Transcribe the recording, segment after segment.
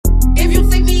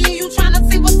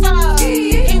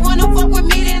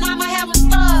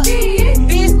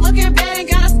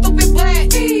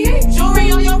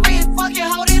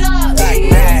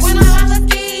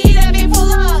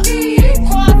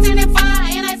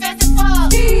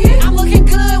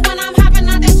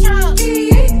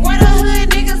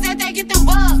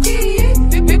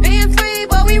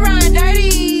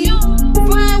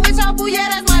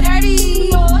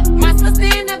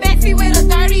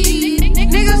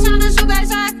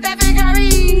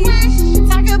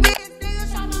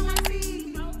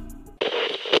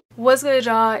What's good,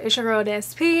 y'all? It's your girl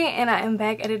Desp, and I am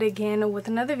back at it again with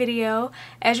another video.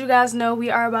 As you guys know, we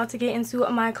are about to get into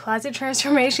my closet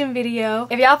transformation video.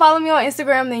 If y'all follow me on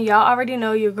Instagram, then y'all already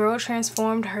know your girl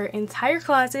transformed her entire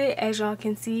closet, as y'all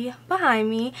can see behind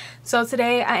me. So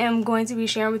today I am going to be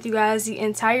sharing with you guys the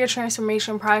entire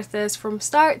transformation process from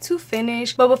start to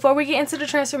finish. But before we get into the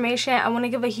transformation, I want to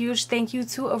give a huge thank you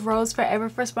to Rose Forever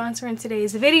for sponsoring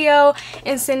today's video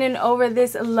and sending over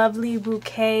this lovely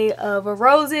bouquet of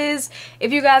roses.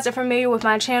 If you guys are familiar with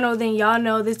my channel, then y'all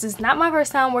know this is not my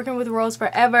first time working with Rose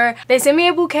Forever. They sent me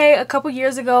a bouquet a couple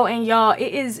years ago, and y'all,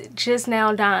 it is just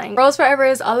now dying. Rose Forever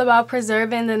is all about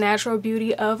preserving the natural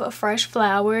beauty of fresh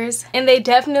flowers, and they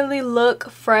definitely look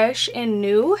fresh and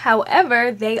new.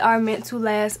 However, they are meant to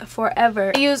last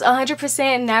forever. They use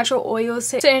 100% natural oils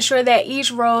to ensure that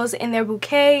each rose in their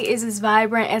bouquet is as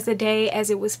vibrant as the day as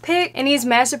it was picked, and these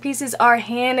masterpieces are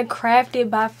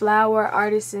handcrafted by flower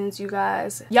artisans, you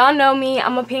guys. Y'all know me,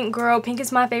 I'm a pink girl. Pink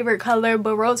is my favorite color,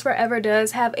 but Rose Forever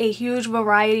does have a huge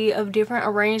variety of different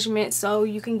arrangements, so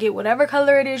you can get whatever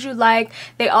color it is you like.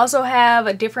 They also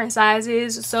have different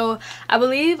sizes, so I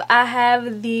believe I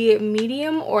have the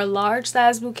medium or large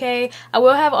size bouquet. I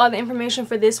will have all the information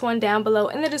for this one down below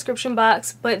in the description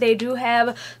box, but they do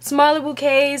have smaller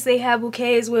bouquets. They have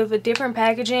bouquets with a different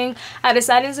packaging. I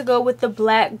decided to go with the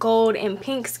black, gold, and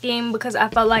pink scheme because I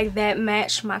felt like that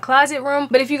matched my closet room.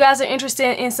 But if you guys are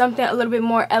interested in something a little bit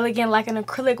more elegant, like an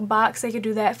acrylic box, they could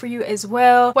do that for you as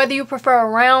well. Whether you prefer a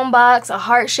round box, a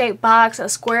heart-shaped box, a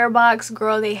square box,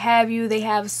 girl, they have you. They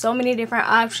have so many different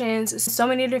options, so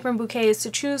many different bouquets to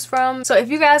choose from. So if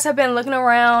you guys have been looking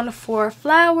around for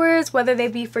flowers, whether they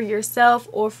be for yourself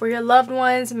or for your loved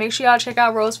ones, make sure y'all check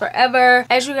out Rose Forever.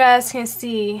 As you guys can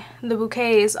see, the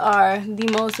bouquets are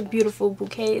the most beautiful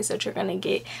bouquets that you're gonna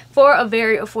get for a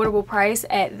very affordable price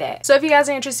at that. So if you guys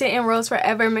are interested in Rose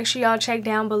Forever, make sure y'all check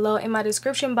down below in my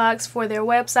description box for their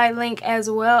website link, as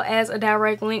well as a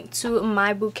direct link to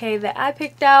my bouquet that I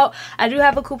picked out. I do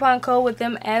have a coupon code with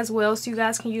them as well, so you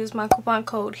guys can use my coupon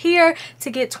code here to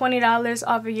get $20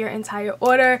 off of your entire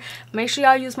order. Make sure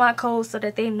y'all use my code so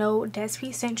that they know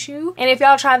Desp sent you. And if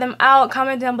y'all try them out,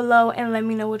 comment down below and let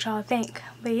me know what y'all think.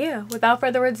 But yeah, without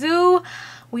further ado,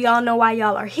 we all know why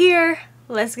y'all are here.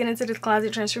 Let's get into this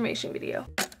closet transformation video.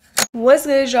 What's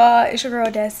good, y'all? It's your girl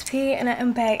Desp, and I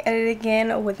am back at it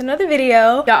again with another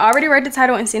video. Y'all already read the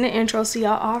title and seen the intro, so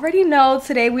y'all already know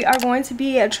today we are going to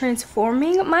be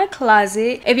transforming my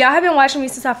closet. If y'all have been watching me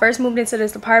since I first moved into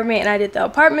this apartment and I did the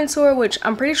apartment tour, which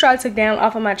I'm pretty sure I took down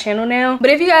off of my channel now, but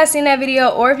if you guys seen that video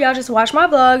or if y'all just watch my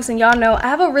vlogs, and y'all know I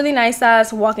have a really nice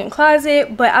size walk-in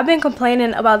closet, but I've been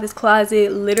complaining about this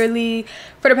closet literally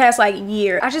for the past like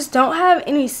year. I just don't have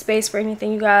any space for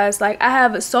anything, you guys. Like, I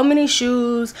have so many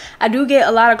shoes. I do get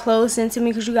a lot of clothes sent to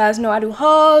me because you guys know I do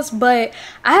hauls, but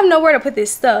I have nowhere to put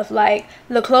this stuff. Like,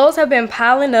 the clothes have been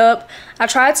piling up. I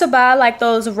tried to buy like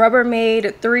those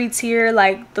Rubbermaid 3-tier,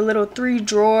 like the little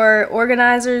 3-drawer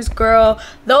organizers, girl.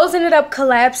 Those ended up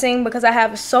collapsing because I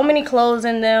have so many clothes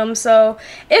in them, so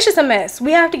it's just a mess.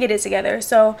 We have to get it together.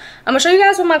 So I'm gonna show you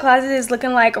guys what my closet is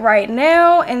looking like right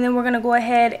now, and then we're gonna go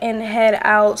ahead and head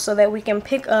out so that we can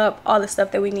pick up all the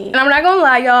stuff that we need. And I'm not gonna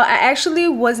lie, y'all, I actually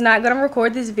was not gonna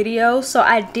record this video, so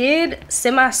I did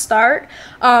semi-start,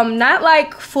 not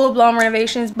like full-blown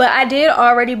renovations, but I did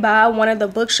already buy one of the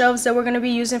bookshelves that we're gonna be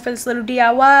using for this little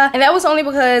DIY, and that was only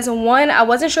because, one, I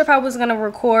wasn't sure if I was gonna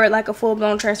record like a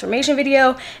full-blown transformation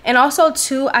video, and also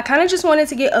two, I kind of just wanted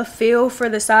to get a feel for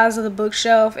the size of the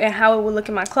bookshelf and how it would look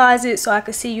in my closet, so I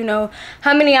could see, you know,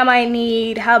 how many I might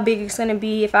need, how big it's gonna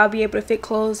be, if I'll be able to fit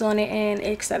clothes on it, and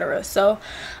etc. So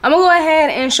I'm gonna go ahead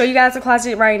and show you guys the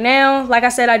closet right now. Like I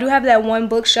said, I do have that one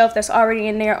bookshelf that's already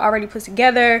in there, already put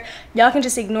together. Y'all can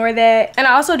just ignore that. And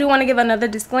I also do want to give another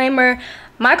disclaimer.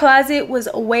 My closet was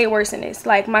way worse than this.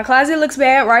 Like, my closet looks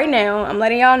bad right now. I'm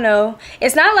letting y'all know.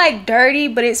 It's not like dirty,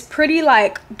 but it's pretty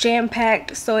like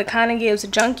jam-packed, so it kind of gives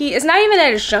junky. It's not even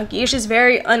that it's junky. It's just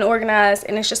very unorganized,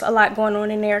 and it's just a lot going on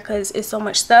in there because it's so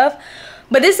much stuff.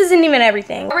 But this isn't even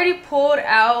everything. I already pulled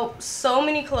out so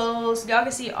many clothes. Y'all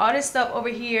can see all this stuff over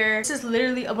here. This is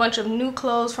literally a bunch of new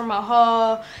clothes from my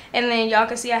haul. And then y'all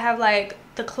can see I have like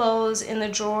the clothes in the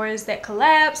drawers that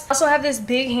collapsed. I also have this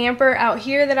big hamper out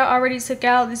here that I already took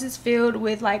out. This is filled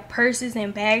with like purses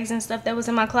and bags and stuff that was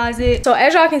in my closet. So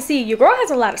as y'all can see, your girl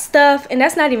has a lot of stuff, and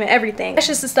that's not even everything. That's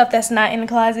just the stuff that's not in the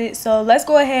closet. So let's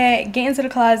go ahead, get into the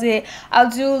closet. I'll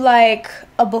do like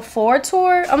a before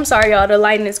tour. I'm sorry, y'all, the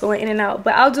lighting is going in and out,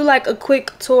 but I'll do like a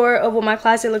quick tour of what my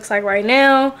closet looks like right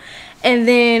now, And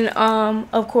then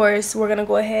of course we're gonna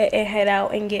go ahead and head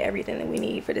out and get everything that we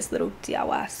need for this little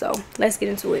DIY. So let's get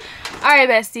into it. All right,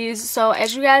 besties, so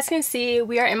as you guys can see,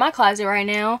 we are in my closet right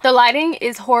now. The lighting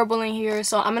is horrible in here,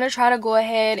 so I'm gonna try to go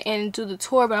ahead and do the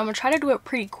tour, but I'm gonna try to do it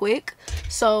pretty quick,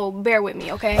 so bear with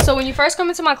me, okay? So when you first come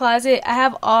into my closet, I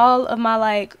have all of my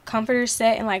like comforters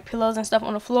set and like pillows and stuff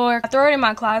on the floor. I throw it in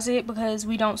my closet because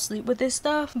we don't sleep with this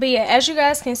stuff. But yeah, as you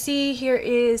guys can see, here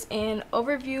is an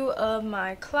overview of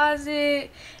my closet.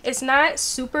 It's not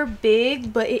super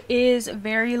big, but it is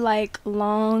very like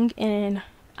long, and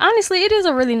honestly it is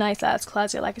a really nice size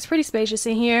closet. Like, it's pretty spacious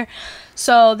in here.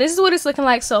 So this is what it's looking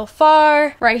like so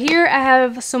far. Right here I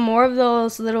have some more of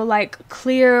those little like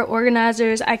clear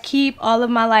organizers. I keep all of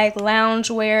my like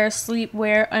loungewear,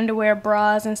 sleepwear, underwear,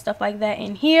 bras and stuff like that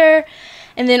in here.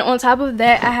 And then on top of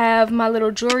that, I have my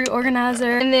little jewelry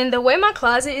organizer. And then the way my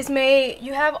closet is made,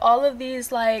 you have all of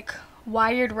these like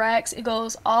wired racks. It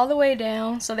goes all the way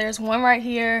down. So there's one right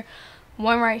here,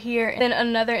 one right here, and then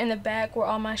another in the back where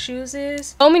all my shoes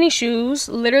is. So many shoes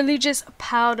literally just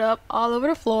piled up all over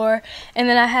the floor. And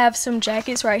then I have some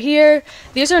jackets right here.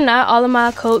 These are not all of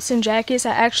my coats and jackets.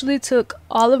 I actually took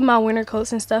all of my winter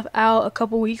coats and stuff out a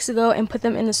couple weeks ago and put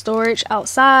them in the storage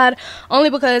outside, only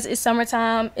because it's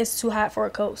summertime, it's too hot for a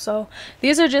coat. So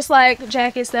these are just like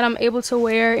jackets that I'm able to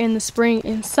wear in the spring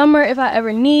and summer if I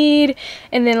ever need.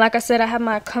 And then like I said, I have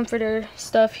my comforter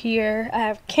stuff here. I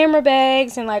have camera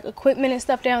bags and like equipment and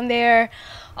stuff down there.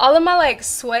 All of my like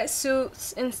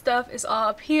sweatsuits and stuff is all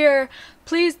up here.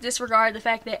 Please disregard the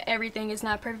fact that everything is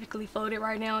not perfectly folded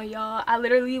right now, y'all. I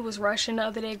literally was rushing the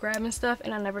other day grabbing stuff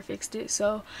and I never fixed it.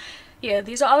 So yeah,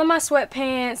 these are all of my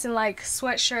sweatpants and like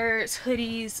sweatshirts,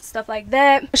 hoodies, stuff like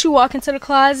that. Once you walk into the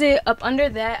closet, up under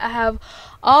that I have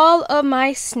all of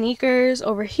my sneakers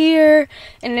over here,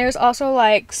 and there's also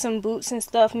like some boots and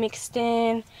stuff mixed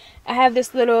in. I have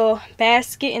this little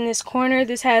basket in this corner.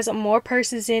 This has more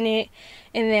purses in it.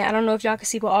 And then I don't know if y'all can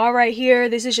see, but all right here,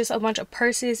 this is just a bunch of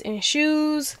purses and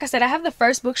shoes. Like I said, I have the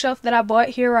first bookshelf that I bought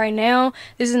here right now.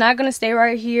 This is not going to stay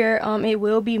right here. It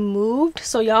will be moved,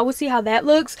 so y'all will see how that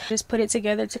looks. Just put it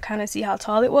together to kind of see how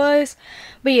tall it was.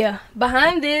 But yeah,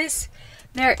 behind this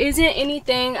there isn't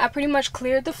anything. I pretty much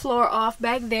cleared the floor off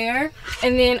back there.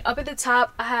 And then up at the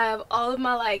top I have all of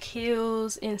my like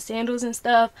heels and sandals and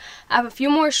stuff. I have a few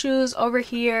more shoes over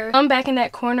here. I'm back in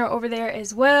that corner over there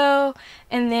as well.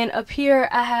 And then up here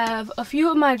I have a few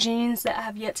of my jeans that I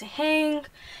have yet to hang.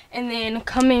 And then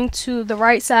coming to the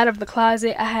right side of the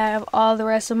closet, I have all the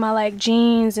rest of my like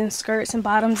jeans and skirts and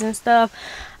bottoms and stuff.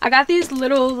 I got these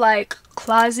little like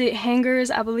closet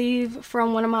hangers, I believe,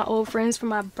 from one of my old friends for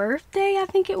my birthday, I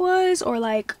think it was, or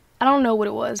like, I don't know what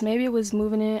it was. Maybe it was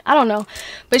moving in, I don't know.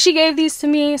 But she gave these to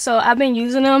me, so I've been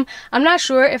using them. I'm not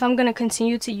sure if I'm gonna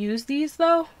continue to use these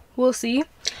though. We'll see.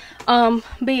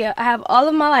 But yeah, I have all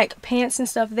of my like pants and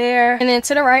stuff there. And then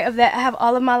to the right of that I have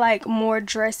all of my like more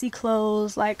dressy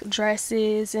clothes, like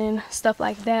dresses and stuff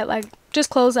like that, like just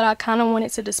clothes that I kind of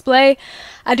wanted to display.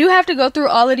 I do have to go through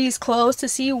all of these clothes to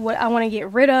see what I want to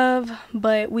get rid of,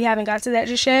 but we haven't got to that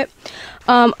just yet.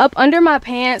 Up under my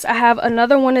pants I have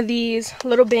another one of these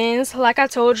little bins. Like I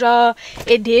told y'all,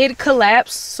 it did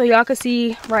collapse, so y'all can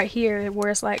see right here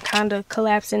where it's like kind of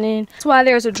collapsing in. That's why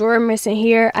there's a drawer missing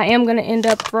here. I am gonna end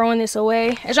up throwing this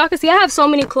away. As y'all can see, I have so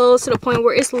many clothes to the point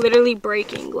where it's literally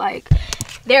breaking. Like,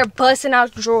 they're busting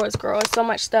out the drawers, girl. It's so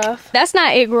much stuff. That's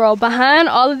not it, girl. Behind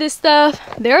all of this stuff,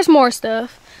 there's more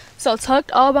stuff. So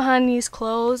tucked all behind these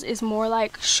clothes is more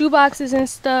like shoe boxes and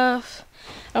stuff.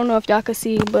 I don't know if y'all can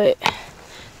see, but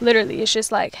literally it's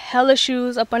just like hella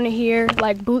shoes up under here,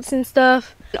 like boots and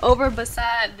stuff. And over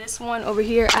beside this one over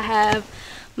here, I have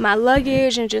my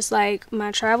luggage and just like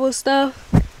my travel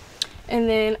stuff. And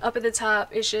then up at the top,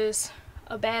 it's just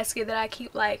a basket that I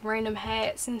keep like random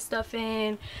hats and stuff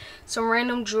in, some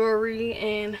random jewelry,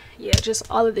 and yeah, just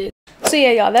all of this. So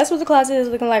yeah, y'all, that's what the closet is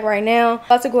looking like right now. I'm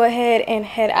about to go ahead and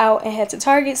head out and head to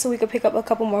Target so we could pick up a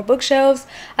couple more bookshelves.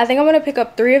 I think I'm gonna pick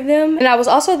up 3 of them. And I was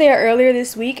also there earlier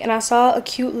this week and I saw a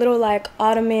cute little like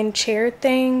ottoman chair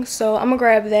thing, so I'm gonna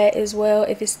grab that as well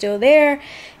if it's still there,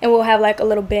 and we'll have like a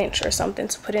little bench or something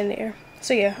to put in there.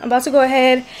 So yeah, I'm about to go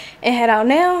ahead and head out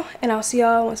now, and I'll see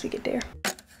y'all once we get there.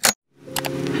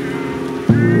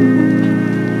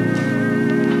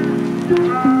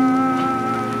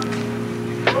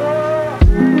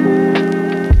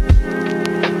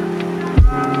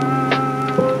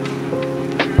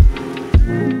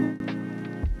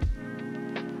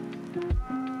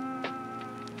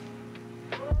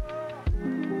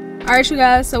 Alright you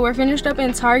guys, so we're finished up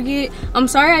in Target. I'm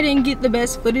sorry I didn't get the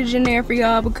best footage in there for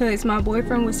y'all because my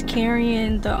boyfriend was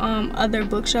carrying the other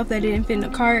bookshelf that didn't fit in the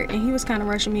cart, and he was kind of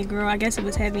rushing me, girl. I guess it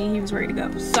was heavy and he was ready to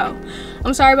go. So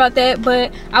I'm sorry about that,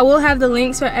 but I will have the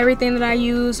links for everything that I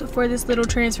use for this little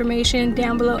transformation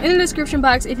down below in the description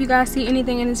box. If you guys see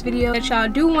anything in this video that y'all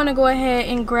do want to go ahead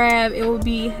and grab, it will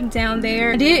be down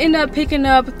there. I did end up picking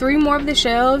up 3 more of the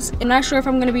shelves. I'm not sure if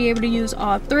I'm going to be able to use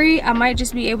all 3. I might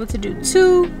just be able to do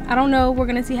 2. I don't know. We're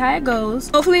gonna see how it goes.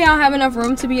 Hopefully I'll have enough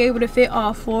room to be able to fit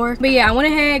all 4. But yeah, I went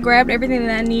ahead, grabbed everything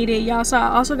that I needed. Y'all saw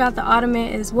I also got the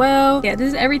ottoman as well. Yeah, this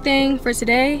is everything for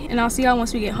today, and I'll see y'all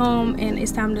once we get home and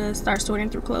it's time to start sorting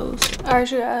through clothes.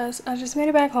 Alright you guys, I just made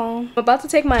it back home. I'm about to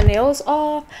take my nails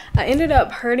off. I ended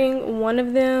up hurting one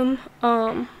of them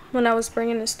when I was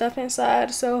bringing the stuff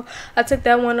inside, so I took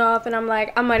that one off, and I'm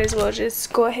like, I might as well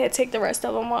just go ahead and take the rest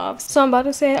of them off. So I'm about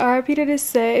to say RIP to this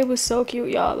set. It was so cute,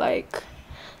 y'all. Like,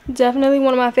 definitely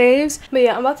one of my faves. But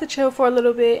yeah, I'm about to chill for a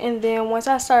little bit, and then once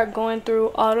I start going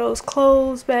through all those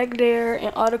clothes back there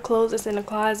and all the clothes that's in the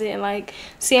closet and like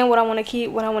seeing what I want to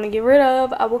keep, what I want to get rid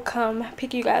of, I will come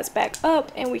pick you guys back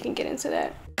up and we can get into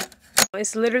that.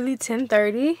 It's literally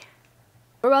 10:30.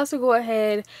 We're about to go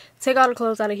ahead, take all the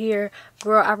clothes out of here.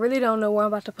 Girl, I really don't know where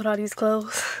I'm about to put all these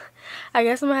clothes. I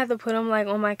guess I'm gonna have to put them like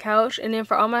on my couch, and then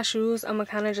for all my shoes, I'm gonna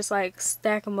kind of just like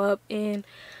stack them up in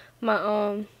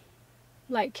my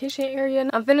like kitchen area.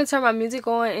 I'm finna turn my music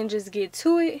on and just get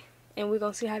to it, and we're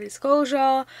gonna see how this goes,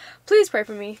 y'all. Please pray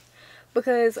for me,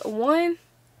 because one,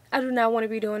 I do not want to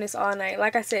be doing this all night.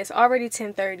 Like I said, it's already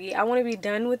 10:30. I want to be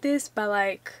done with this by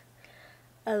like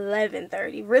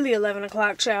 11:30, really 11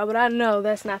 o'clock, child, but I know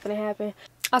that's not gonna happen.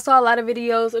 I saw a lot of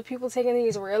videos of people taking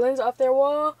these railings off their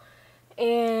wall,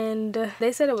 and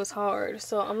they said it was hard,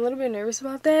 so I'm a little bit nervous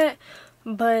about that,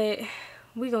 but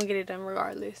we gonna get it done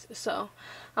regardless. So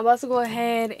I'm about to go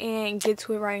ahead and get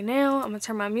to it right now. I'm gonna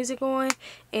turn my music on,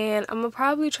 and I'm gonna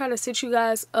probably try to sit you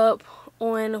guys up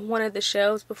on one of the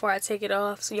shelves before I take it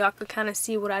off, so y'all could kind of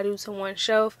see what I do to one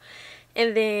shelf.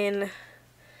 And then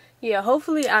yeah,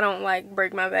 hopefully I don't like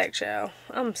break my back, child.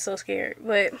 I'm so scared,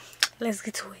 but let's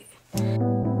get to it.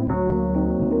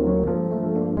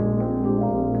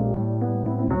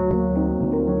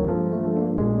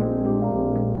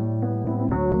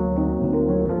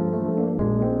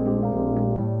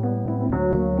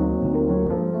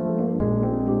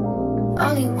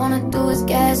 All you wanna do is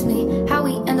gas me. How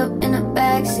we end up in the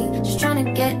backseat, just trying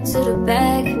to get to the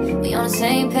bag. We on the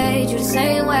same page, you the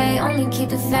same way. Only keep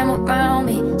the fam around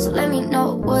me, so let me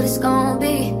know what it's gonna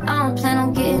be. I don't plan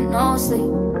on getting no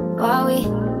sleep while we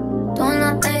doing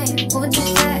nothing, moving too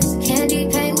fast. Candy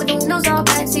paint with the windows all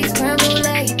backseat, creme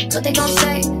brulee. What they gon'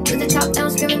 say? With the top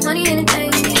down, screaming money, anything.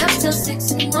 We be up till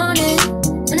 6 in the morning.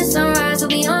 When the sunrise, we'll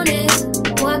be on it.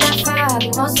 Oh, I got 5,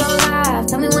 you want so live.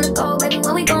 Tell me when to go, baby,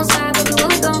 when we gon' slide, baby, when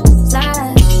we gon'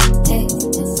 slide. Hey,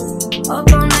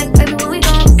 up all night, baby, when we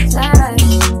gon' slide.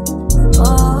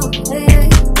 Oh, hey,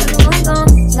 baby, when we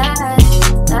gon' slide,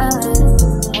 slide,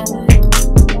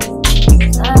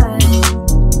 slide.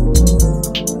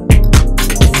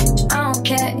 I don't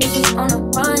care if we on a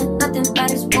run, nothing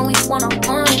matters when we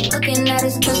one-on-one. Looking at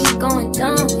us cause we going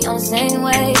dumb. We on the same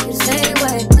way, you the same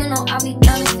way. You know I'll be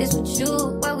done if this with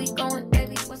you. Where we going, baby?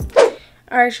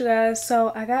 Alright you guys,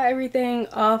 so I got everything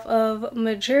off of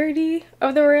majority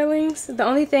of the railings. The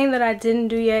only thing that I didn't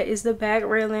do yet is the back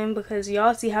railing, because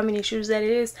y'all see how many shoes that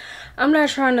is. I'm not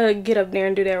trying to get up there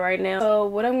and do that right now. So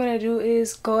what I'm gonna do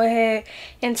is go ahead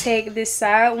and take this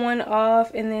side one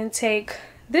off, and then take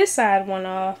this side one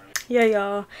off. Yeah,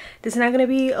 y'all, this is not gonna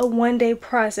be a one-day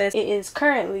process. It is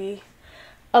currently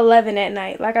 11 at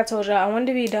night. Like I told y'all, I wanted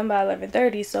to be done by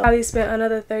 11:30, so I probably spent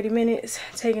another 30 minutes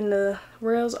taking the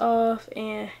rails off,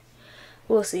 and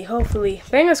we'll see. Hopefully,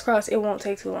 fingers crossed, it won't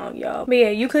take too long, y'all. But yeah,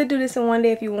 you could do this in one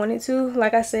day if you wanted to.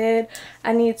 Like I said,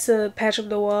 I need to patch up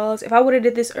the walls. If I would have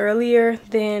did this earlier,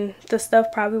 then the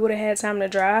stuff probably would have had time to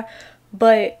dry,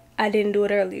 but I didn't do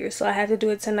it earlier, so I have to do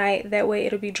it tonight. That way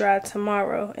it'll be dry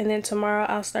tomorrow, and then tomorrow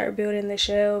I'll start building the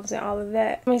shelves and all of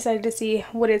that. I'm excited to see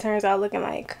what it turns out looking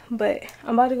like, but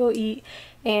I'm about to go eat,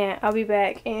 and I'll be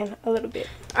back in a little bit.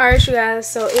 Alright you guys,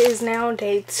 so it is now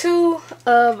day 2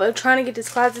 of trying to get this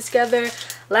closet together.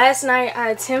 Last night I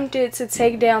attempted to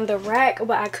take down the rack,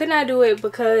 but I could not do it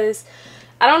because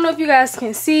I don't know if you guys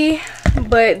can see,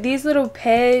 but these little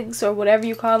pegs or whatever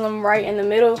you call them right in the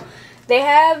middle, They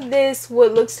have this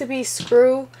what looks to be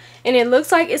screw, and it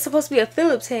looks like it's supposed to be a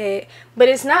Phillips head, but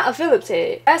it's not a Phillips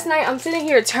head. Last night I'm sitting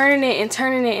here turning it and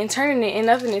turning it and turning it, and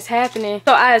nothing is happening.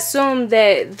 So I assumed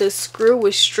that the screw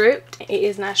was stripped. It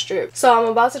is not stripped. So I'm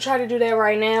about to try to do that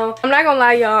right now. I'm not gonna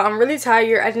lie, y'all, I'm really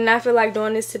tired. I did not feel like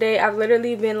doing this today. I've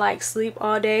literally been like sleep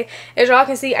all day. As y'all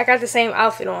can see, I got the same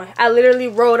outfit on. I literally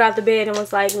rolled out the bed and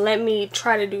was like, let me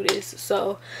try to do this.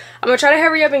 So I'm gonna try to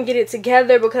hurry up and get it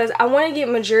together because I want to get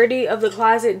majority of the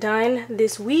closet done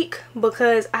this week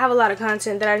because I have a lot of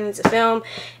content that I need to film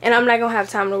and I'm not gonna have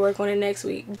time to work on it next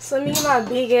week. So let me get my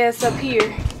big ass up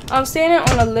here. I'm standing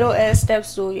on a little ass step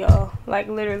stool, y'all. Like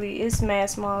literally, it's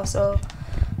mad small, so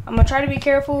I'm gonna try to be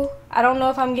careful. I don't know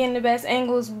if I'm getting the best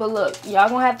angles, but look, y'all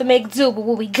gonna have to make do with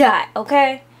what we got,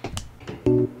 okay?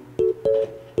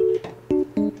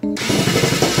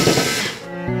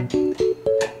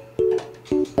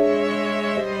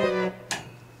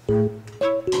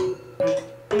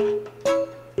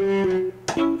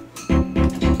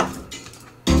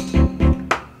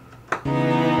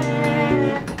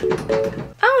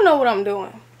 What I'm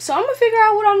doing, so I'm gonna figure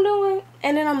out what I'm doing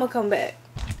and then I'm gonna come back.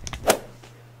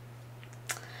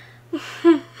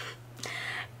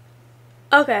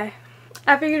 Okay,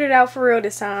 I figured it out for real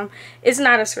this time. It's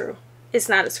not a screw. It's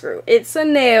not a screw. It's a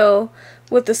nail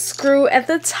with a screw at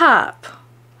the top.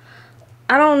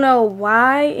 I don't know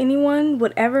why anyone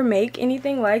would ever make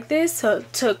anything like this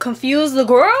to confuse the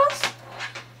girls.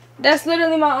 That's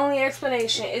literally my only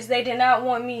explanation, is they did not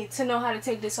want me to know how to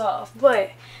take this off. But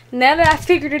now that I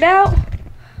figured it out,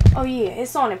 oh yeah,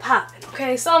 it's on and popping,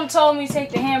 okay? Something told me to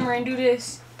take the hammer and do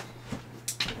this.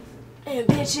 And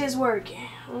bitch is working,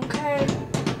 okay?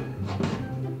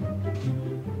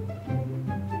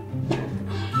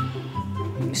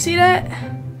 You see that?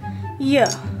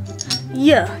 Yeah.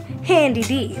 Yeah. Handy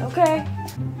D, okay?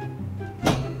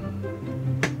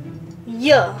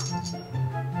 Yeah.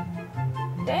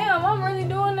 Damn, I'm really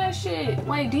doing that shit.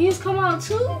 Wait, these come out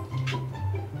too?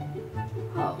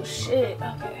 Oh shit,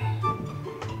 okay.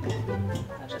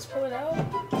 I'll just pull it out.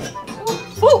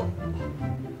 Ooh, ooh.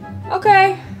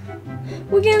 Okay,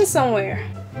 we're getting somewhere.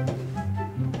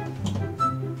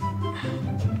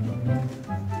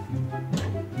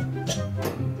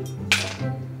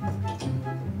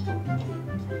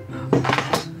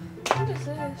 What is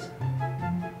this?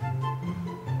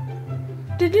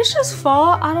 Did this just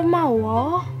fall out of my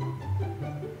wall?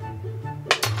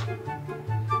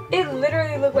 It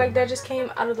literally looked like that just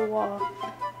came out of the wall.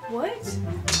 What?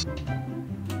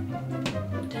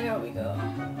 There we go.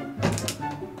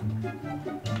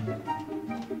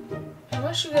 And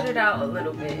once you get it out a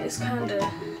little bit, it's kind of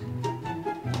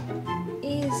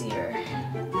easier.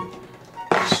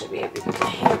 I should be able to get the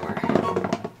hammer.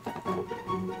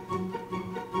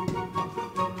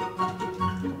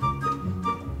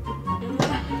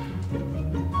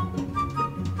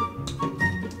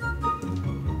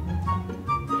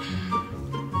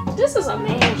 This is a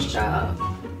man's job.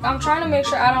 I'm trying to make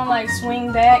sure I don't like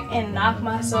swing back and knock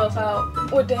myself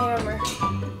out with the hammer.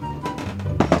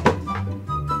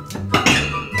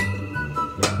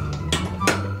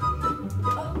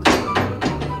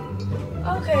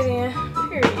 Okay then,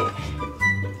 period.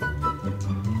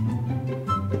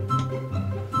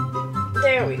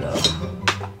 There we go.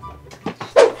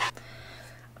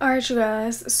 Alright you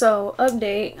guys, so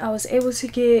update, I was able to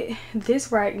get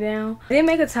this right now. I didn't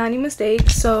make a tiny mistake,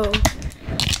 so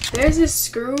there's this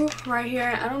screw right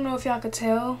here. I don't know if y'all could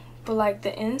tell, but like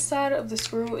the inside of the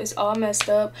screw is all messed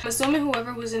up. I'm assuming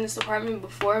whoever was in this apartment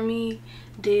before me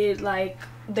did like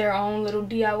their own little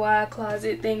DIY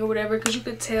closet thing or whatever, because you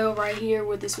could tell right here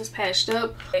where this was patched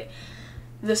up.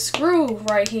 The screw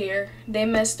right here, they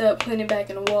messed up putting it back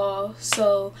in the wall,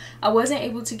 so I wasn't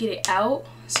able to get it out,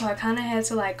 so I kind of had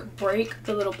to like break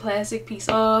the little plastic piece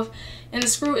off, and the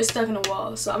screw is stuck in the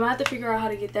wall, so I'm gonna have to figure out how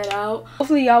to get that out.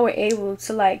 Hopefully y'all were able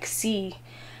to like see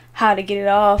how to get it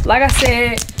off. Like I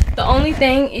said, the only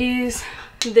thing is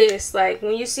this, like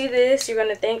when you see this you're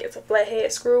gonna think it's a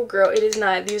flathead screw. Girl, it is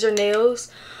not. These are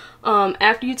nails.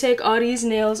 After you take all these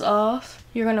nails off,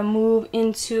 you're gonna move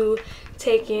into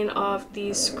taking off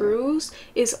these screws.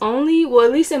 It's only, well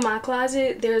at least in my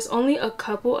closet, there's only a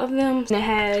couple of them that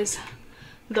has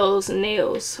those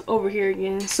nails over here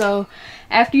again. So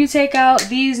after you take out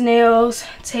these nails,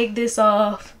 take this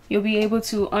off, you'll be able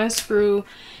to unscrew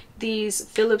these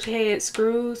Phillips head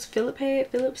screws. Phillips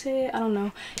head, I don't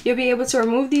know. You'll be able to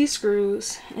remove these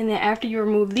screws, and then after you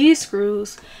remove these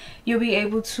screws, you'll be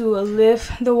able to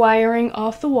lift the wiring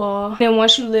off the wall. Then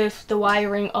once you lift the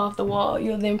wiring off the wall,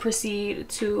 you'll then proceed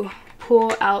to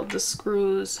pull out the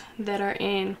screws that are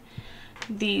in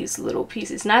these little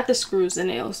pieces, not the screws, the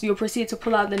nails. You'll proceed to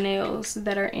pull out the nails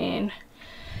that are in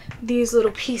these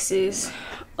little pieces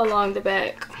along the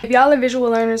back. If y'all are visual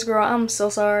learners, girl, I'm so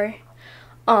sorry.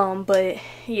 But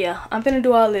yeah, I'm gonna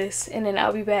do all this and then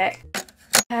I'll be back.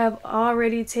 I have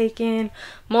already taken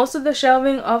most of the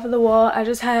shelving off of the wall. I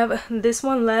just have this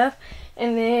one left,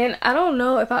 and then I don't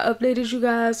know if I updated you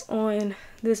guys on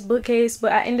this bookcase,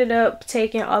 but I ended up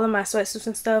taking all of my sweatsuits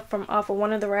and stuff from off of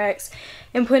one of the racks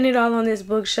and putting it all on this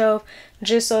bookshelf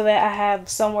just so that I have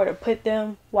somewhere to put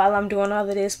them while I'm doing all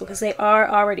of this, because they are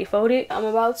already folded. I'm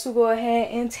about to go ahead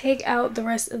and take out the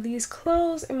rest of these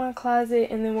clothes in my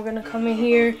closet, and then we're gonna come in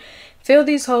here, fill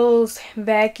these holes,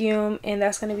 vacuum, and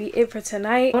that's gonna be it for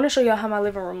tonight. I want to show y'all how my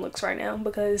living room looks right now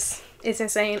because it's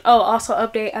insane. Oh, also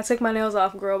update, I took my nails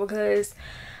off, girl, because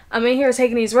I'm in here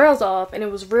taking these rails off and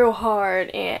it was real hard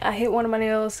and I hit one of my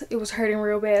nails. It was hurting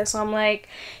real bad, so I'm like,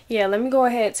 yeah, let me go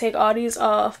ahead, take all these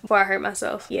off before I hurt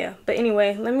myself. Yeah, but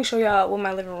anyway, let me show y'all what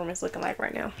my living room is looking like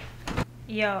right now.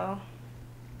 Y'all,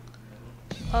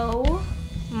 oh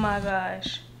my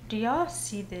gosh, do y'all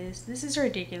see this? This is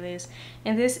ridiculous.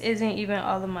 And this isn't even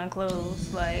all of my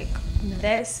clothes. Like,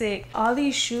 that's sick. All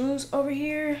these shoes over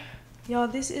here, y'all,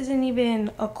 this isn't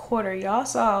even a quarter. Y'all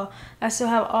saw I still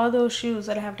have all those shoes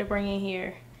that I have to bring in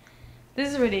here.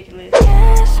 This is ridiculous.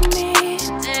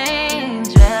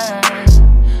 Dangerous.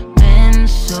 Been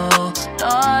so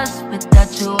lost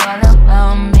without you all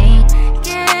about me.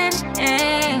 Get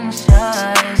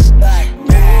anxious.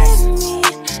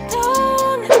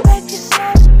 Don't let back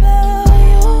yourself about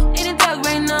you. Ain't a dog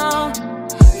right now.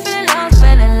 Feeling lost,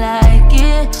 feeling like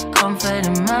it. Comfort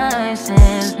in my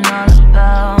sense, not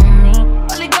about me.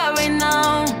 All I got right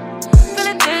now.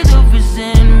 Feeling days of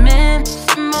resentment.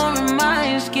 Some more in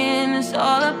my skin. It's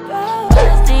all about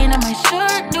stain on my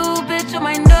shirt. New bitch on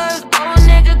my nerves. Oh,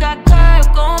 nigga got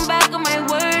curved. Going back on my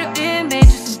word. It made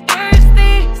you so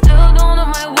thirsty. Still don't know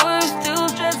my words. Still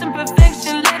stressing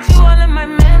perfection. Let you all in my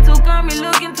mental. Got me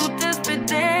looking too desperate.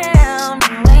 Damn,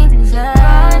 you ain't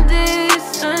deserve this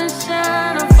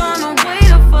sunshine. I found a way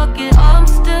to fuck it up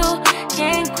still.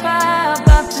 Can't cry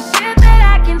about the shit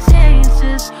that I can change.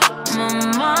 Just my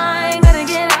mind gotta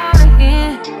get out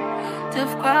again.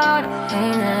 Tough crowd,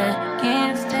 hate it,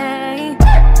 can't stay.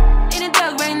 In the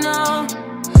dark right now,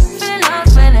 feeling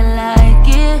lost, feeling like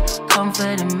it.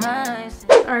 Comfort in my.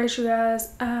 Alright, you guys,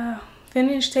 I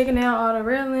finished taking out all the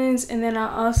railings, and then I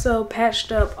also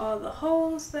patched up all the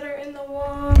holes that are in the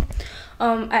wall.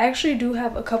 I actually do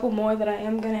have a couple more that I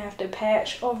am gonna have to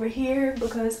patch over here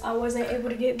because I wasn't able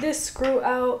to get this screw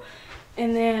out,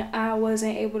 and then I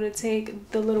wasn't able to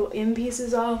take the little end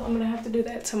pieces off. I'm gonna have to do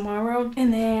that tomorrow,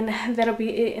 and then that'll be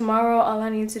it. Tomorrow all I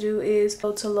need to do is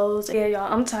go to Lowe's. Yeah,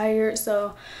 y'all, I'm tired,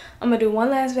 so I'm gonna do one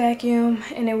last vacuum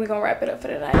and then we're gonna wrap it up for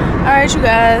the night. All right, you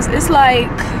guys, it's like,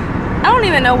 I don't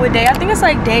even know what day. I think it's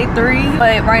like day 3,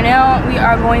 but right now we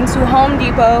are going to Home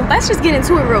Depot. Let's just get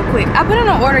into it real quick. I put in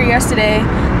an order yesterday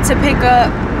to pick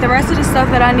up the rest of the stuff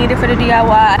that I needed for the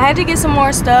DIY. I had to get some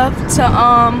more stuff to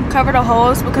cover the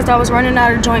holes because I was running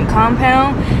out of joint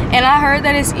compound, and I heard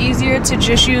that it's easier to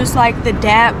just use like the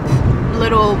DAP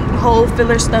little hole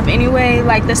filler stuff anyway,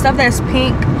 like the stuff that's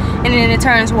pink and then it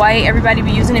turns white. Everybody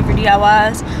be using it for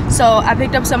DIYs, so I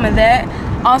picked up some of that.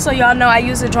 Also, y'all know I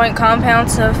use a joint compound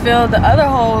to fill the other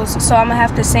holes, so I'm gonna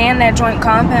have to sand that joint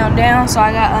compound down. So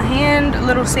I got a hand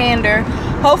little sander.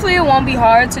 Hopefully it won't be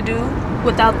hard to do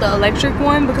without the electric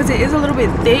one because it is a little bit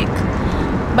thick,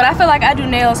 but I feel like I do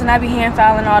nails and I be hand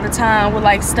filing all the time with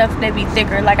like stuff that be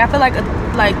thicker. Like I feel like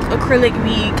acrylic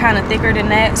be kind of thicker than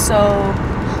that, so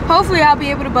hopefully I'll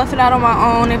be able to buff it out on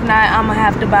my own. If not, I'm gonna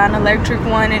have to buy an electric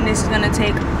one, and this is gonna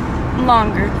take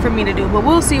longer for me to do, but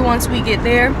we'll see once we get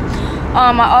there.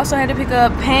 I also had to pick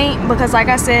up paint because, like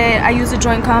I said, I use a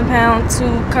joint compound to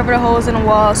cover the holes in the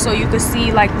wall so you can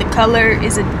see like the color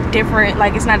is a different,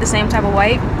 like it's not the same type of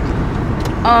white.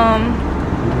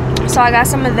 So I got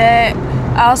some of that.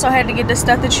 I also had to get the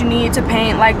stuff that you need to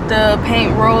paint, like the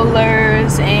paint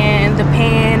rollers and the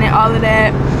pen and all of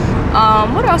that.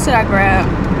 What else did I grab?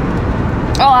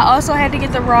 Oh, I also had to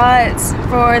get the rods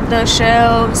for the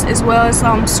shelves as well as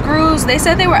some screws. They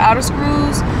said they were out of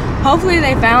screws. Hopefully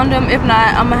they found them. If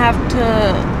not, I'm gonna have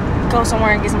to go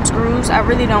somewhere and get some screws. I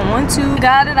really don't want to. The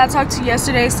guy that I talked to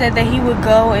yesterday said that he would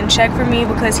go and check for me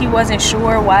because he wasn't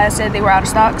sure why I said they were out of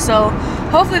stock. So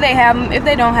hopefully they have them. If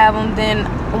they don't have them, then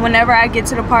whenever I get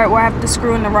to the part where I have to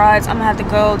screw in the rods, I'm gonna have to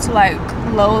go to like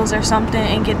Lowe's or something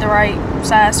and get the right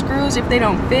size screws if they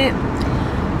don't fit.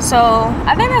 So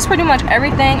I think that's pretty much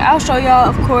everything. I'll show y'all,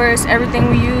 of course, everything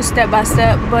we use step by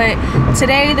step, but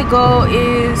today the goal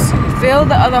is fill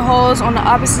the other holes on the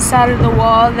opposite side of the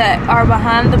wall that are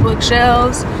behind the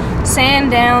bookshelves,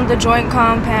 sand down the joint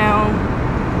compound,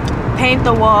 paint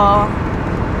the wall,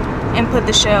 and put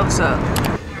the shelves up.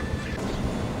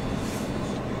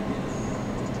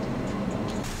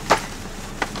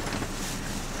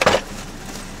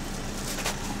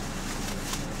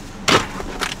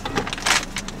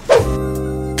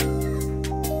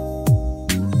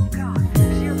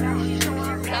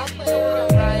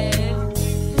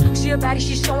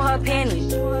 She's showing her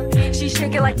panties. She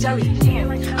shake it like jelly.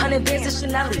 100 bands of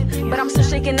Chanel, but I'm still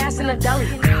shaking ass in a deli.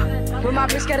 With my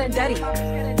bitch getting dirty.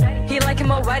 He like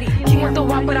him already. He want the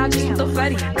walk, but I just want the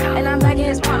fatty. And I'm bagging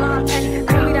his partner, I'm petty.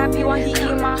 Call me that B while he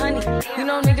eating my honey. You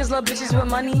know niggas love bitches with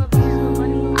money.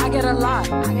 I get a lot.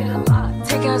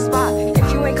 Taking a spot.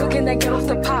 If you ain't cooking, then get off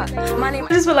the pot. My name.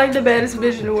 I just feel like the baddest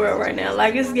bitch in the world right now.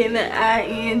 Like it's getting the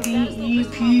INDEPENTENT.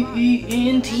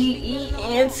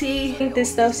 I think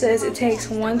this stuff says it takes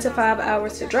 1 to 5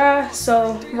 hours to dry.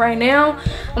 So right now,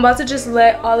 I'm about to just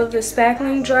let all of the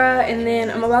spackling dry, and then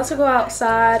I'm about to go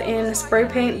outside and spray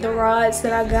paint the rods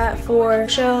that I got for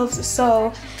shelves.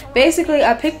 So basically,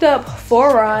 I picked up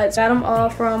 4 rods, got them all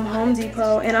from Home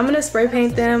Depot, and I'm gonna spray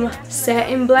paint them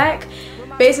satin black.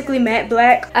 Basically matte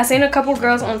black. I seen a couple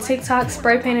girls on TikTok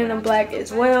spray painting them black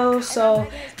as well, so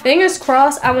fingers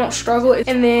crossed I won't struggle.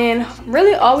 And then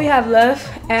really all we have left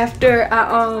after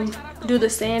I do the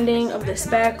sanding of the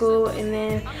spackle and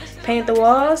then paint the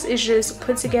walls is just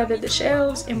put together the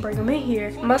shelves and bring them in here.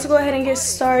 I'm about to go ahead and get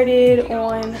started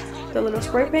on the little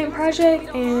spray paint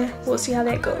project, and we'll see how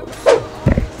that goes.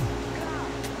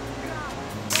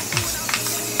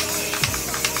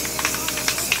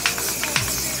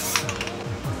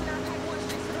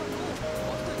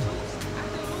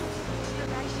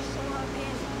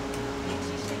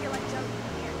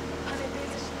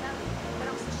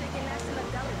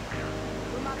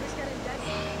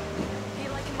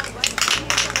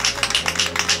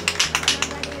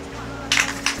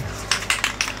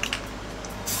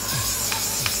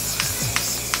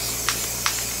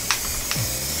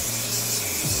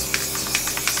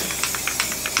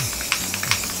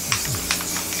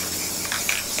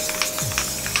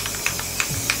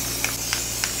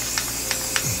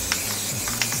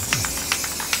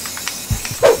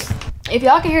 If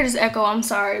y'all can hear this echo, I'm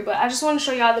sorry, but I just want to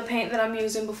show y'all the paint that I'm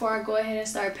using before I go ahead and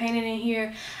start painting in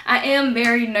here. I am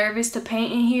very nervous to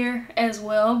paint in here as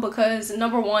well because,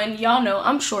 number one, y'all know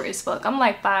I'm short as fuck. I'm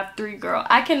like 5'3", girl.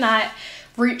 I cannot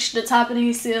reach the top of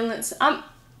these ceilings. I'm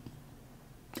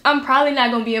probably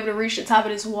not going to be able to reach the top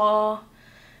of this wall,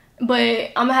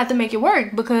 but I'm gonna have to make it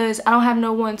work because I don't have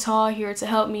no one tall here to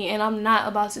help me, and I'm not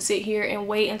about to sit here and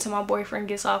wait until my boyfriend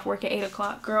gets off work at 8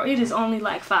 o'clock. Girl, it is only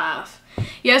like 5.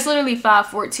 Yeah, it's literally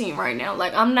 5:14 right now.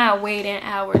 Like, I'm not waiting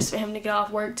hours for him to get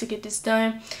off work to get this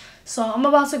done. So I'm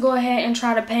about to go ahead and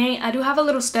try to paint. I do have a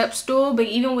little step stool, but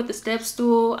even with the step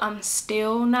stool, I'm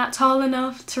still not tall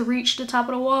enough to reach the top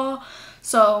of the wall.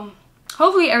 So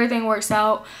hopefully everything works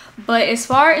out. But as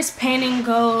far as painting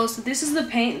goes, this is the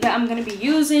paint that I'm going to be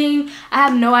using. I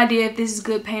have no idea if this is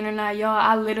good paint or not, y'all.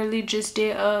 I literally just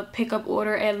did a pickup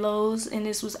order at Lowe's, and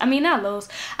this was, I mean, not Lowe's.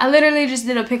 I literally just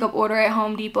did a pickup order at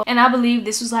Home Depot, and I believe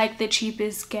this was like the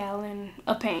cheapest gallon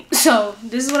of paint. So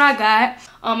this is what I got.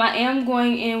 I am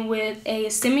going in with a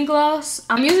semi-gloss.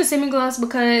 I'm using semi-gloss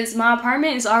because my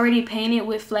apartment is already painted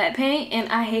with flat paint, and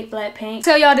I hate flat paint.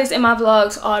 I tell y'all this in my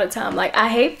vlogs all the time. Like, I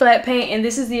hate flat paint, and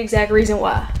this is the exact reason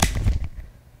why.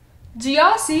 Do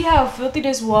y'all see how filthy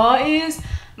this wall is?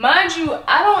 Mind you,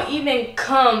 I don't even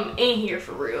come in here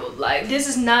for real. Like, this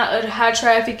is not a high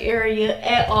traffic area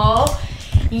at all.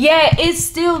 Yet it's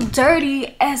still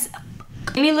dirty as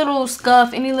any little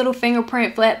scuff, any little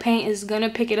fingerprint, flat paint is gonna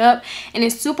pick it up, and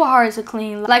it's super hard to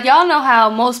clean. Like, y'all know how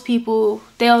most people,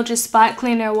 they'll just spot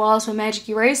clean their walls with magic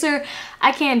eraser.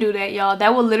 I can't do that, y'all.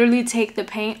 That will literally take the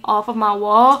paint off of my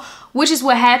wall, which is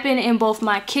what happened in both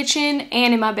my kitchen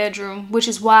and in my bedroom, which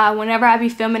is why whenever I be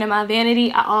filming in my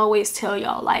vanity, I always tell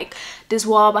y'all, like, this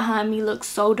wall behind me looks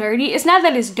so dirty. It's not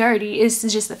that it's dirty, it's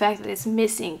just the fact that it's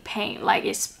missing paint. Like,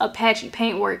 it's a patchy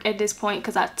paintwork at this point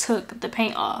because I took the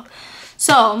paint off.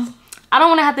 So I don't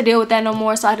want to have to deal with that no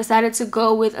more, so I decided to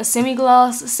go with a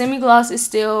semi-gloss. Semi-gloss is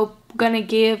still gonna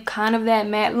give kind of that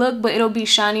matte look, but it'll be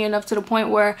shiny enough to the point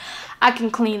where I can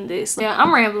clean this. Yeah,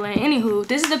 I'm rambling. Anywho,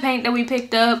 this is the paint that we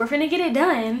picked up. We're finna get it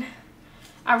done.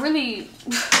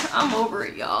 I'm over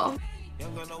it, y'all.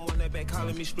 Young gun, no one that back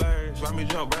calling me splurge. Ride me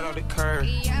jump right off the curb.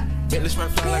 Bentley spray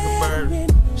fly like a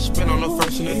bird. Spin on the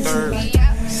first and the third.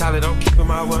 Solid, I'm keeping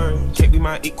my word. Can't be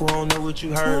my equal, I don't know what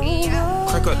you heard.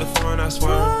 Crack up the phone, I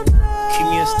swear. Keep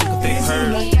me a stick if they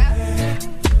heard.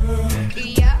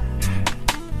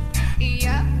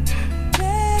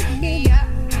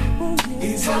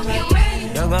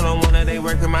 Young gun, no one that they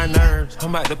working my nerves. I'm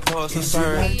about to pour some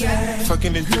serve.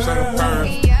 Fucking this bitch like a bird.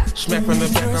 Smack from the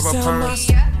back of a perm.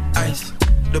 Ice,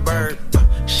 the bird,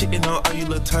 shitting on all you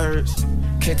little turds.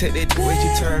 Can't take that the way you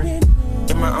turn.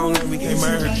 In my own lane we can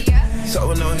merge. So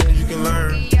with no hands you can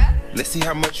learn. Let's see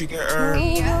how much you can earn.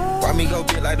 Why me go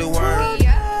big like the worm? And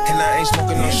I ain't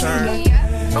smoking no shirt.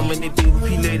 I'm in the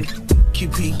DVP lady,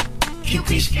 QP.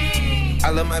 I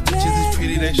love my bitches, it's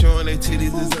pretty, they showing their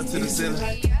titties, it's up to the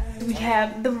ceiling. We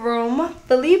have the room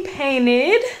fully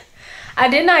painted. I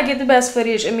did not get the best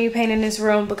footage of me painting this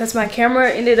room because my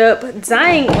camera ended up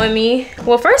dying on me.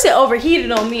 Well, first it overheated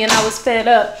on me and I was fed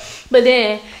up. But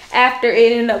then after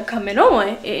it ended up coming on,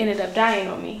 it ended up dying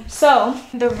on me. So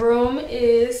the room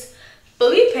is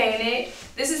fully painted.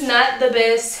 This is not the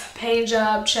best paint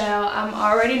job, child. I'm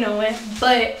already knowing.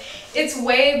 But it's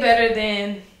way better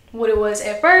than what it was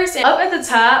at first. And up at the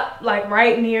top, like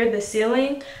right near the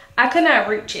ceiling, I could not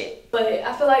reach it, but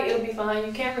I feel like it'll be fine.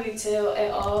 You can't really tell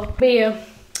at all. But yeah,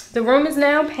 the room is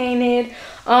now painted.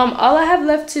 All I have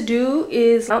left to do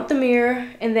is mount the mirror,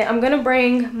 and then I'm gonna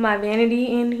bring my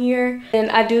vanity in here. And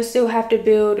I do still have to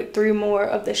build 3 more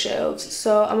of the shelves.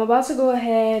 So I'm about to go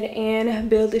ahead and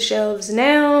build the shelves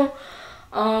now.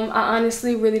 I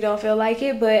honestly really don't feel like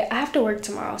it, but I have to work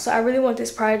tomorrow. So I really want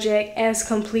this project as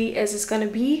complete as it's gonna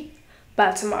be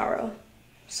by tomorrow.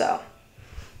 So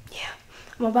yeah,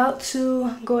 I'm about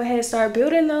to go ahead and start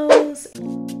building those.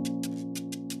 I'm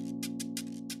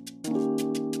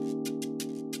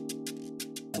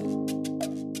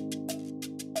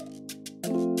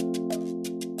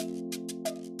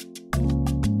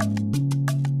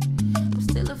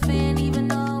still a fan even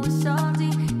though it's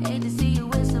salty. Hate to see you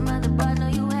with some other, but know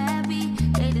you happy.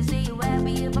 Hate to see you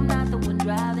happy if I'm not the one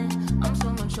driving. I'm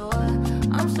so mature,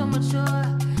 I'm so mature,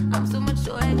 I'm so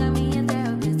mature. It got me a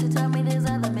therapist to tell me there's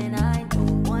other men I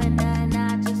don't want, and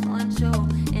I just want you.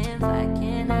 If I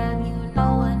can't have you,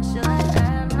 no one should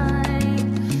have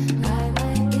mine. I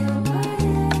might kill my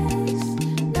ex,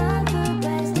 not the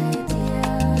best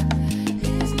idea.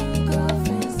 His new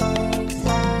girlfriend's ex,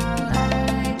 how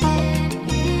I get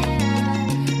here.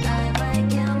 I might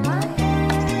kill my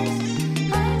ex,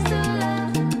 I still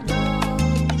love him though.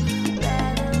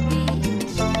 Rather be in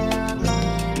jail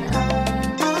than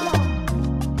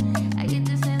alone. I get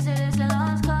the sense that it's a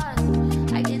lost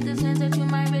cause. I get the sense that you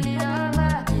might really love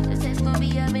her. The sex gon'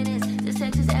 be evidence. The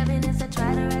sex is evidence. I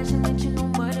try to ration with you. No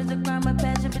murder's a crime of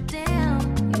passion, but damn,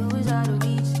 you was out of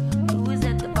reach. You was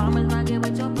at the farmer's market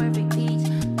with your perfect peach.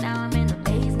 Now I'm in the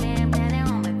basement, planning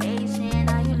on vacation.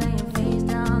 Now you laying face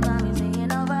down, got me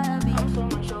singing over a beat. I'm so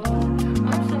mature,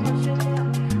 I'm so mature,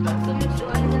 I'm so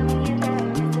mature. I got me in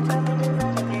therapist to tell me there's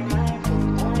other men I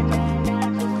don't want, and I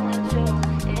just want you.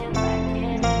 If I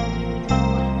can't have you, no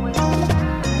one will.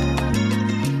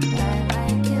 I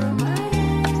might kill my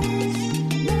ex,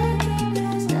 not the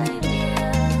best idea.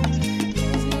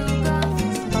 His new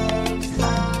girlfriend's next,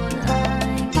 how I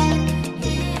get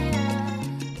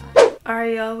here.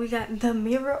 Alright, y'all, we got the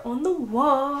mirror on the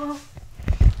wall.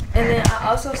 And then I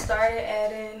also started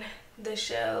adding the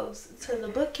shelves to the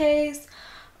bookcase.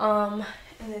 And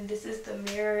then this is the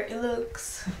mirror. It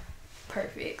looks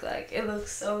perfect. Like, it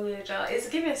looks so good, y'all. It's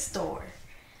giving store.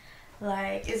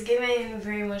 Like, it's giving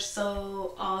very much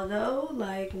so, although,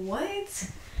 like,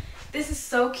 what? This is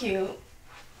so cute.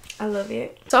 I love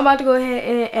it. So I'm about to go ahead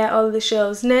and add all of the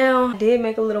shelves now. I did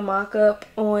make a little mock-up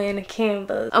on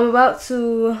Canva. I'm about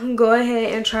to go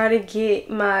ahead and try to get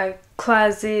my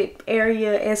closet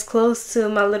area as close to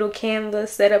my little Canva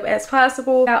setup as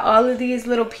possible. Got all of these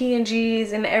little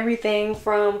PNGs and everything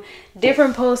from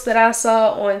different posts that I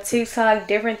saw on TikTok,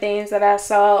 different things that I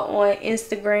saw on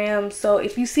Instagram. So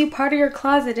if you see part of your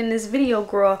closet in this video,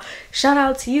 girl, shout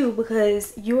out to you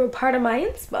because you were part of my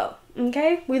inspo.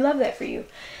 Okay, we love that for you.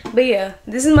 But yeah,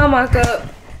 this is my mock-up.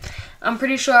 I'm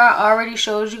pretty sure I already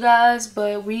showed you guys,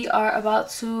 but we are about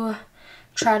to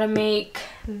try to make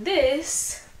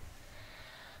this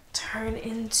turn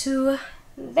into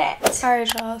that.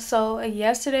 Alright, y'all, so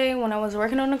yesterday when I was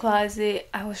working on the closet,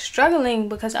 I was struggling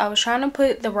because I was trying to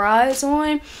put the rods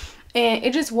on and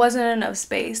it just wasn't enough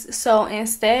space. So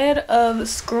instead of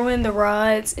screwing the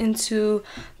rods into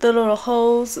the little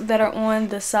holes that are on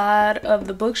the side of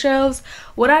the bookshelves,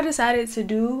 what I decided to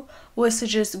do was to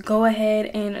just go ahead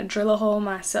and drill a hole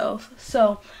myself.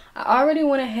 So I already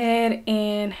went ahead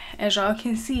and, as y'all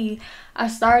can see, I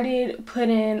started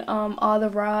putting all the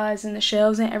rods and the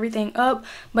shelves and everything up,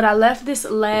 but I left this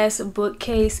last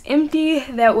bookcase empty.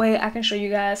 That way I can show you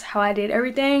guys how I did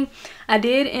everything. I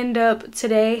did end up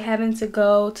today having to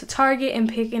go to Target and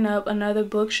picking up another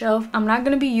bookshelf. I'm not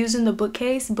going to be using the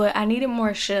bookcase, but I needed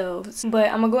more shelves. But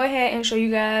I'm going to go ahead and show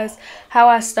you guys how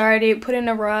I started putting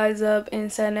the rods up and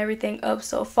setting everything up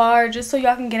so far, just so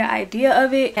y'all can get an idea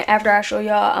of it. And after I show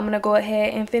y'all, I'm going to go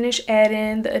ahead and finish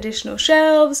adding the additional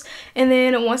shelves. And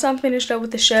then once I'm finished up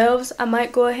with the shelves, I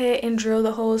might go ahead and drill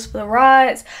the holes for the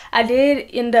rods. I did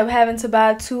end up having to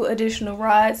buy 2 additional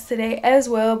rods today as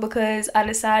well, because I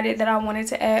decided that I wanted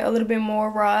to add a little bit more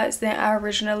rods than I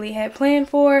originally had planned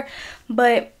for.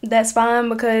 But that's fine,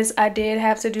 because I did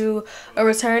have to do a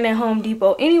return at Home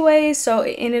Depot anyway, so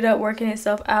it ended up working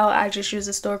itself out. I just used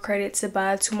the store credit to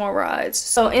buy 2 more rods.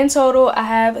 So in total, I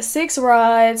have 6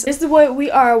 rods. This is what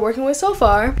we are working with so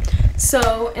far.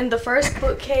 So in the first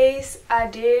bookcase, I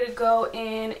did go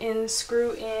in and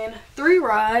screw in 3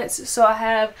 rods. So I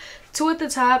have 2 at the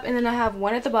top and then I have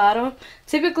 1 at the bottom.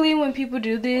 Typically when people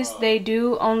do this, they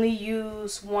do only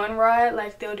use 1 rod.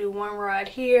 Like they'll do 1 rod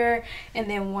here and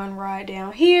then 1 rod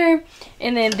down here.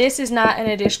 And then this is not an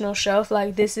additional shelf.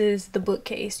 Like this is the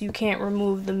bookcase. You can't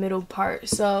remove the middle part.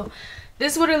 So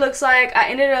this is what it looks like. I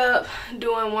ended up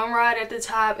doing 1 rod at the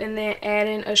top and then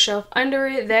adding a shelf under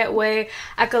it. That way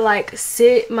I could like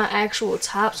sit my actual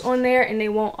tops on there and they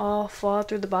won't all fall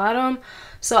through the bottom.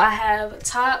 So I have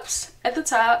tops at the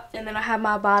top and then I have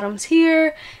my bottoms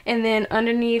here, and then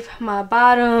underneath my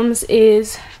bottoms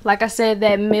is, like I said,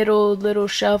 that middle little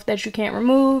shelf that you can't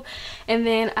remove. And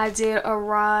then I did a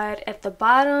rod at the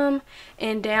bottom,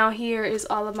 and down here is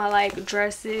all of my like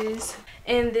dresses.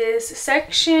 In this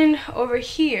section over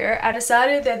here, I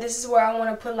decided that this is where I want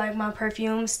to put like my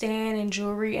perfume stand and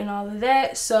jewelry and all of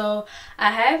that. So I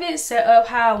have it set up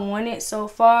how I want it so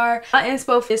far. My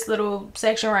inspo for this little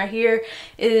section right here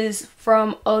is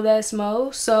from Oh That's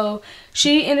Mo. So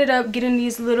she ended up getting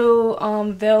these little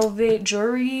velvet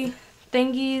jewelry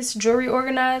thingies, jewelry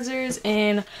organizers,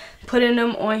 and putting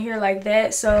them on here like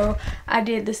that. So I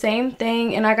did the same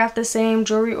thing, and I got the same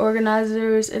jewelry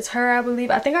organizers. It's her, I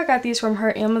believe. I think I got these from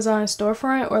her Amazon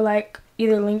storefront, or like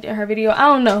either linked in her video, I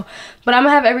don't know, but I'm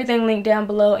gonna have everything linked down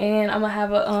below, and I'm gonna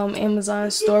have a Amazon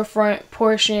storefront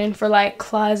portion for like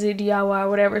closet DIY or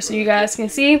whatever, so you guys can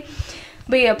see.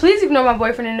 But yeah, please ignore my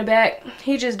boyfriend in the back.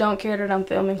 He just don't care that I'm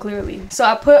filming, clearly. So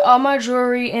I put all my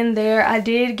jewelry in there. I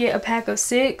did get a pack of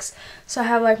 6. So I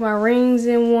have like my rings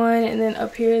in one, and then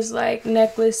up here is like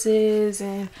necklaces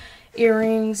and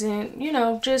earrings and, you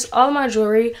know, just all my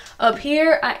jewelry. Up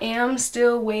here I am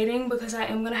still waiting because I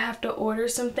am gonna have to order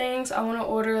some things. I want to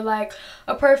order like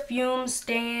a perfume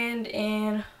stand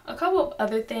and a couple of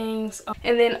other things.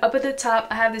 And then up at the top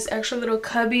I have this extra little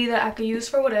cubby that I could use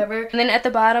for whatever. And then at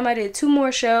the bottom I did 2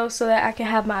 more shelves so that I can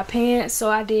have my pants. So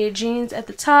I did jeans at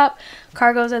the top,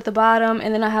 cargos at the bottom,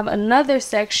 and then I have another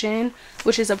section,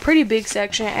 which is a pretty big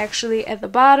section actually, at the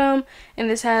bottom, and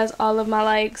this has all of my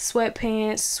like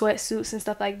sweatpants, sweatsuits and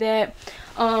stuff like that.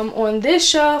 On this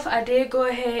shelf I did go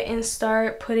ahead and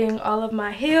start putting all of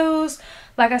my heels.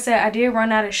 Like I said, I did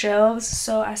run out of shelves,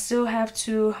 so I still have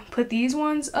to put these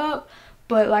ones up,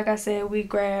 but like I said, we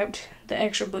grabbed the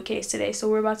extra bookcase today, so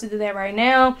we're about to do that right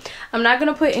now. I'm not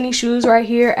gonna put any shoes right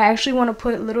here. I actually want to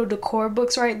put little decor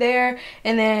books right there,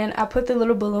 and then I put the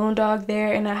little balloon dog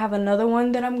there, and I have another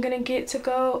one that I'm gonna get to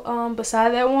go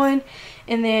beside that one.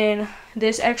 And then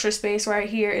this extra space right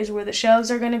here is where the shelves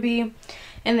are gonna be.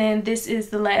 And then this is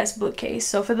the last bookcase.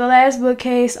 So for the last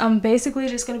bookcase, I'm basically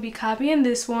just gonna be copying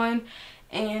this one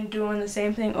and doing the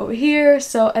same thing over here.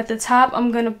 So at the top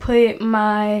I'm gonna put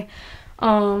my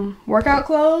workout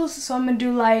clothes. So I'm gonna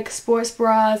do like sports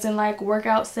bras and like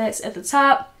workout sets at the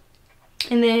top,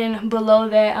 and then below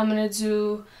that I'm gonna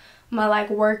do my like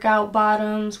workout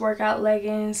bottoms, workout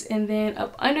leggings, and then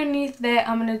up underneath that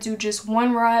I'm gonna do just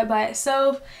 1 rod by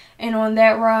itself, and on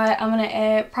that rod I'm gonna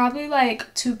add probably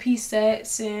like 2-piece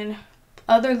sets and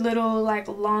other little like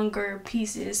longer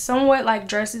pieces, somewhat like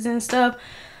dresses and stuff.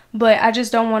 But I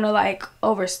just don't want to like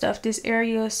overstuff this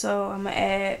area, so I'm gonna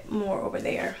add more over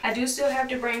there. I do still have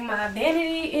to bring my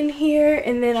vanity in here,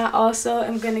 and then I also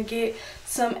am gonna get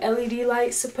some LED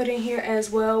lights to put in here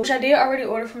as well, which I did already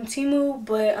order from Temu,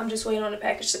 but I'm just waiting on the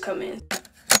package to come in.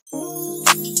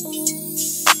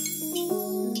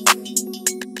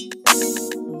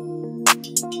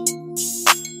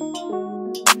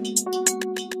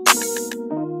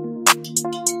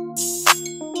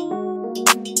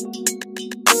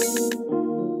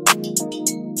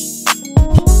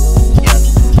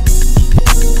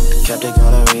 Kept it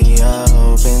on the radio,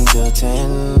 open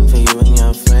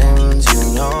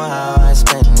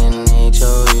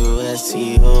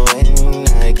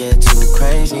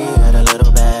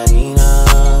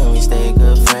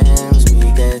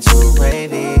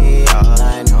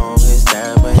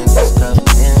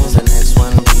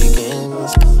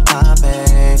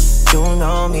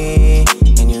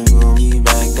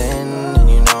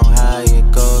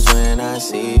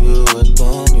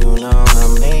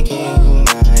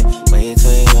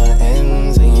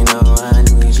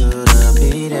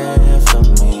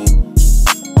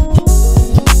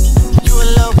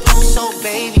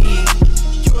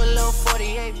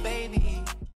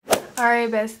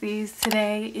besties.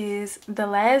 Today is the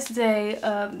last day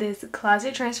of this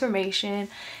closet transformation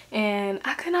and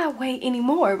I could not wait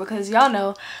anymore because y'all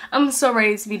know I'm so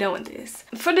ready to be done with this.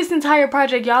 For this entire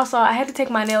project, y'all saw I had to take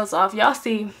my nails off. Y'all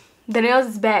see the nails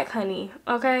is back, honey.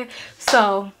 Okay,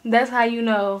 so that's how you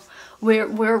know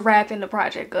we're wrapping the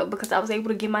project up, because I was able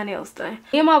to get my nails done.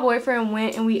 Me and my boyfriend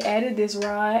went and we added this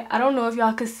rod. I don't know if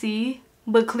y'all could see,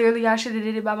 but clearly I should have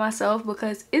did it by myself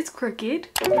because it's crooked.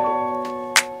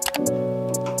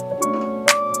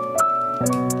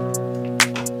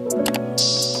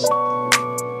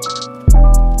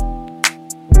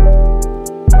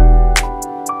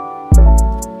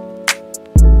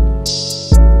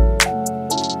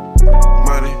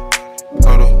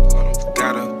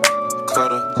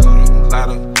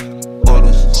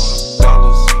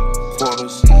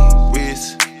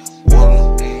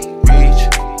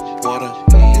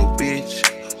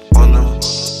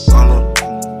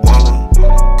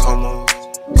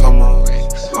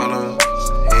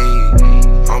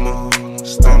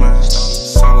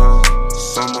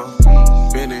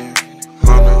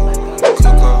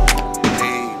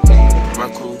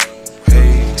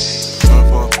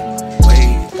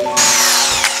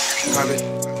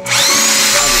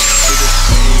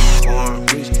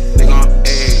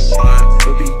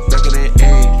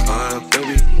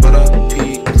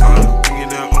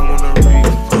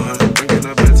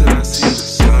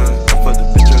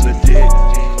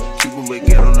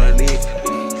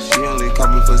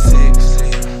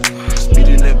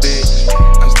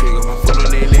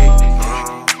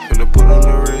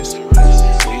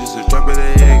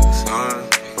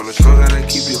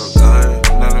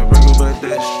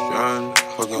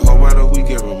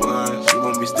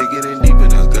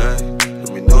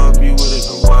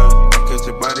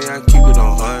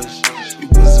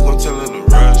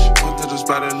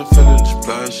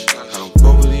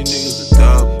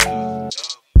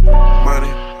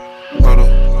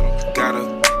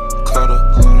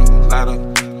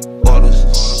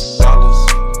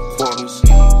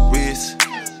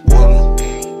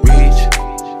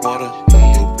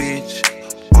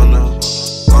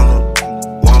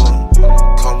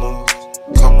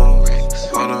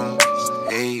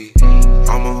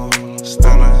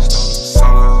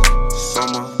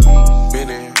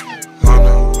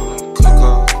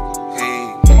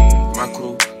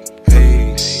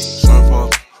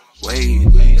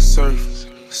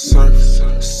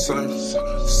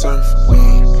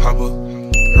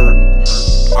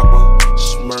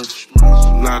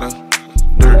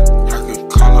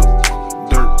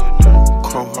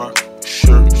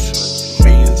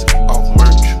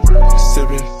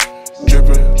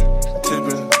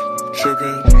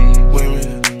 Trippin'.